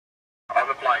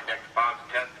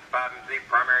Bottom Z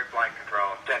primary flight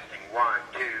control. Testing 1,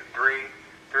 2, 3,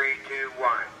 3, 2, 1.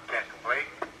 Test complete.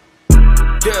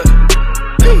 Yeah.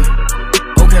 Hey.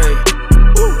 Okay.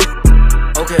 Ooh.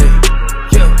 Okay.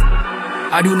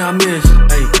 Yeah. I do not miss.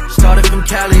 Hey. Started from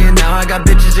Cali and now I got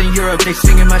bitches in Europe. They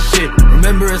singing my shit.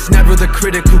 Remember, it's never the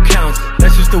critic who counts.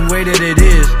 That's just the way that it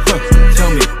is.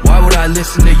 Tell me, why would I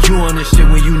listen to you on this shit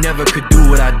when you never could do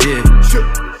what I did?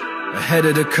 Ahead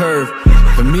of the curve.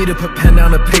 For me to put pen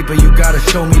down to paper, you gotta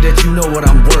show me that you know what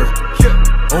I'm worth.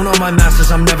 Own all my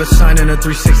masters, I'm never signing a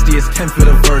 360. It's 10 for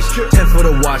the verse, 10 for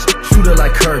the watch, shooter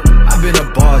like her. I've been a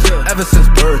boss ever since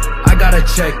birth. I got a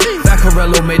check,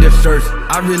 Vaccarello made the shirts.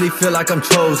 I really feel like I'm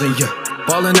chosen, yeah.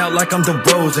 Ballin' out like I'm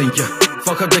DeRozan, yeah.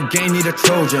 Fuck up the game, need a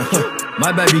Trojan,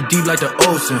 My bad be deep like the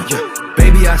ocean, yeah.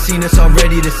 Baby, I seen this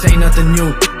already, this ain't nothing new.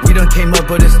 We done came up,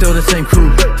 but it's still the same crew.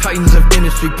 Titans of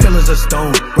industry, pillars of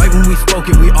stone. Right when we spoke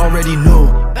it, we already knew.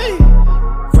 Hey.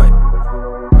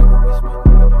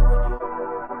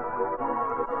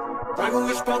 Right when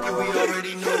we spoke it, we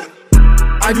already knew.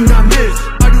 I do not miss,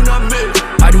 I do not miss,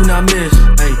 I do not miss.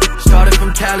 Hey, started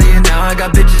from Cali and now I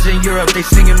got bitches in Europe. They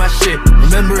singing my shit.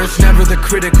 Remember, it's never the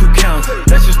critic who counts.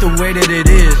 That's just the way that it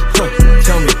is.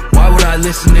 Tell me, why would I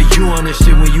listen to you on this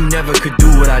shit when you never could do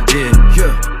what I did?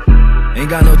 Yeah, ain't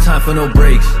got no time for no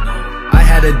breaks. I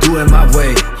had to do it my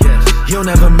way. You'll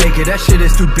never make it, that shit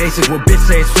is too basic. What bitch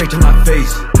say it straight to my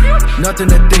face. Nothing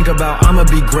to think about, I'ma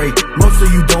be great. Most of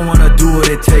you don't wanna do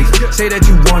what it takes. Say that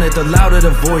you want it, the louder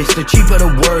the voice, the cheaper the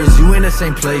words. You in the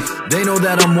same place. They know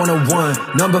that I'm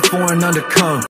 101, number 4 and under come.